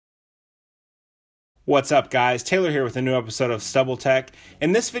What's up, guys? Taylor here with a new episode of Stubble Tech.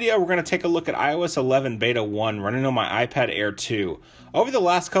 In this video, we're going to take a look at iOS 11 Beta 1 running on my iPad Air 2. Over the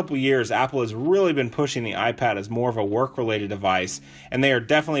last couple years, Apple has really been pushing the iPad as more of a work-related device, and they are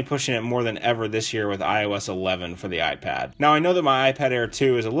definitely pushing it more than ever this year with iOS 11 for the iPad. Now, I know that my iPad Air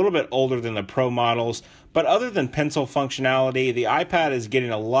 2 is a little bit older than the Pro models, but other than pencil functionality, the iPad is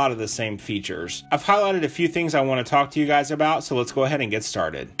getting a lot of the same features. I've highlighted a few things I want to talk to you guys about, so let's go ahead and get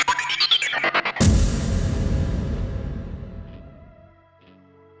started.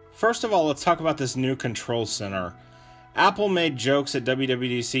 First of all, let's talk about this new control center. Apple made jokes at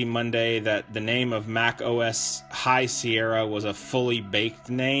WWDC Monday that the name of macOS High Sierra was a fully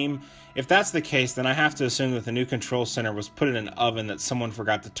baked name. If that's the case, then I have to assume that the new control center was put in an oven that someone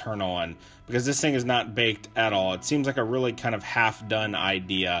forgot to turn on, because this thing is not baked at all. It seems like a really kind of half-done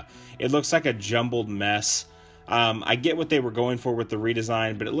idea. It looks like a jumbled mess. I get what they were going for with the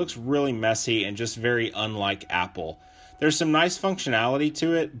redesign, but it looks really messy and just very unlike Apple. There's some nice functionality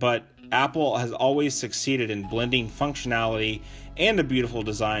to it, but Apple has always succeeded in blending functionality and a beautiful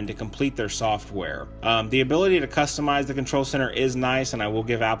design to complete their software. The ability to customize the control center is nice, and I will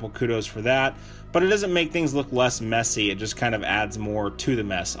give Apple kudos for that, but it doesn't make things look less messy. It just kind of adds more to the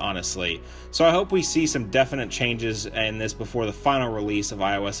mess, honestly. So I hope we see some definite changes in this before the final release of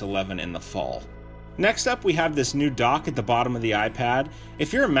iOS 11 in the fall. Next up, we have this new dock at the bottom of the iPad.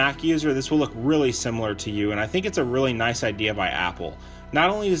 If you're a Mac user, this will look really similar to you, and I think it's a really nice idea by Apple. Not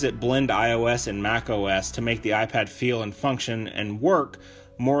only does it blend iOS and macOS to make the iPad feel and function and work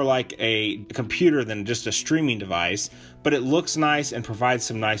more like a computer than just a streaming device, but it looks nice and provides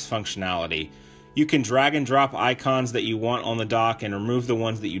some nice functionality. You can drag and drop icons that you want on the dock and remove the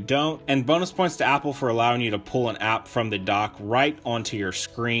ones that you don't. And bonus points to Apple for allowing you to pull an app from the dock right onto your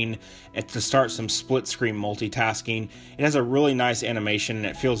screen and to start some split screen multitasking. It has a really nice animation and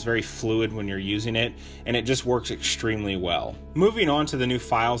it feels very fluid when you're using it, and it just works extremely well. Moving on to the new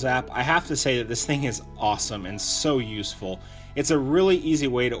Files app, I have to say that this thing is awesome and so useful. It's a really easy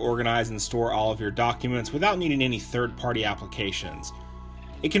way to organize and store all of your documents without needing any third-party applications.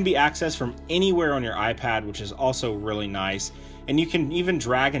 It can be accessed from anywhere on your iPad, which is also really nice, and you can even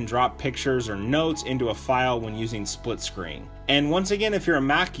drag and drop pictures or notes into a file when using split screen. And once again, if you're a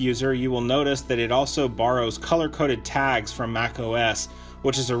Mac user, you will notice that it also borrows color-coded tags from macOS,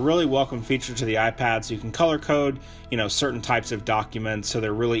 which is a really welcome feature to the iPad, so you can color code, certain types of documents, so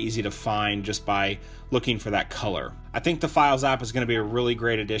they're really easy to find just by looking for that color. I think the Files app is going to be a really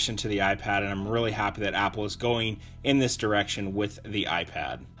great addition to the iPad, and I'm really happy that Apple is going in this direction with the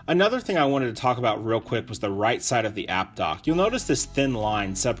iPad. Another thing I wanted to talk about real quick was the right side of the app dock. You'll notice this thin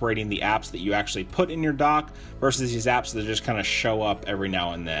line separating the apps that you actually put in your dock versus these apps that just kind of show up every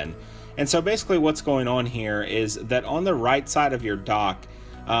now and then. And so basically what's going on here is that on the right side of your dock,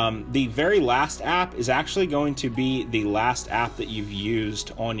 the very last app is actually going to be the last app that you've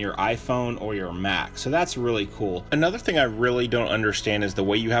used on your iPhone or your Mac. So that's really cool. Another thing I really don't understand is the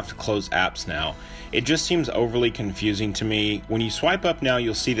way you have to close apps now. It just seems overly confusing to me. When you swipe up now,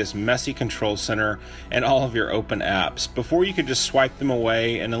 you'll see this messy control center and all of your open apps. Before, you could just swipe them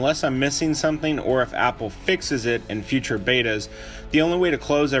away, and unless I'm missing something or if Apple fixes it in future betas, the only way to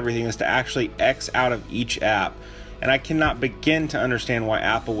close everything is to actually X out of each app. And I cannot begin to understand why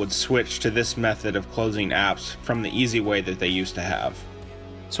Apple would switch to this method of closing apps from the easy way that they used to have.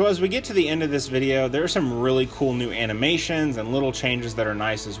 So as we get to the end of this video, there are some really cool new animations and little changes that are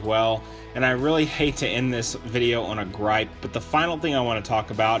nice as well. And I really hate to end this video on a gripe, but the final thing I want to talk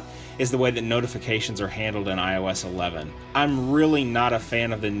about is the way that notifications are handled in iOS 11. I'm really not a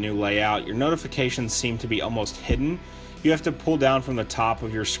fan of the new layout. Your notifications seem to be almost hidden. You have to pull down from the top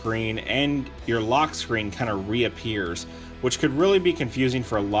of your screen and your lock screen kind of reappears, which could really be confusing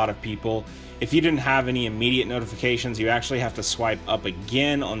for a lot of people. If you didn't have any immediate notifications, you actually have to swipe up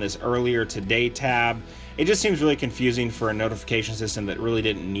again on this earlier today tab. It just seems really confusing for a notification system that really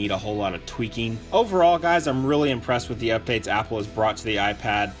didn't need a whole lot of tweaking. Overall, guys, I'm really impressed with the updates Apple has brought to the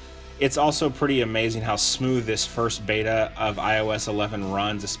iPad. It's also pretty amazing how smooth this first beta of iOS 11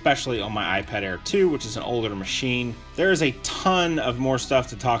 runs, especially on my iPad Air 2, which is an older machine. There is a ton of more stuff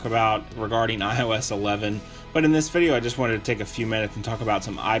to talk about regarding iOS 11, but in this video I just wanted to take a few minutes and talk about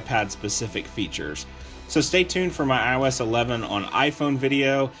some iPad-specific features. So stay tuned for my iOS 11 on iPhone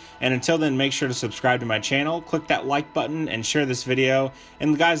video, and until then, make sure to subscribe to my channel, click that like button, and share this video.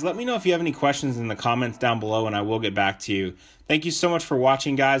 And guys, let me know if you have any questions in the comments down below, and I will get back to you. Thank you so much for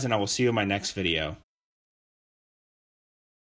watching, guys, and I will see you in my next video.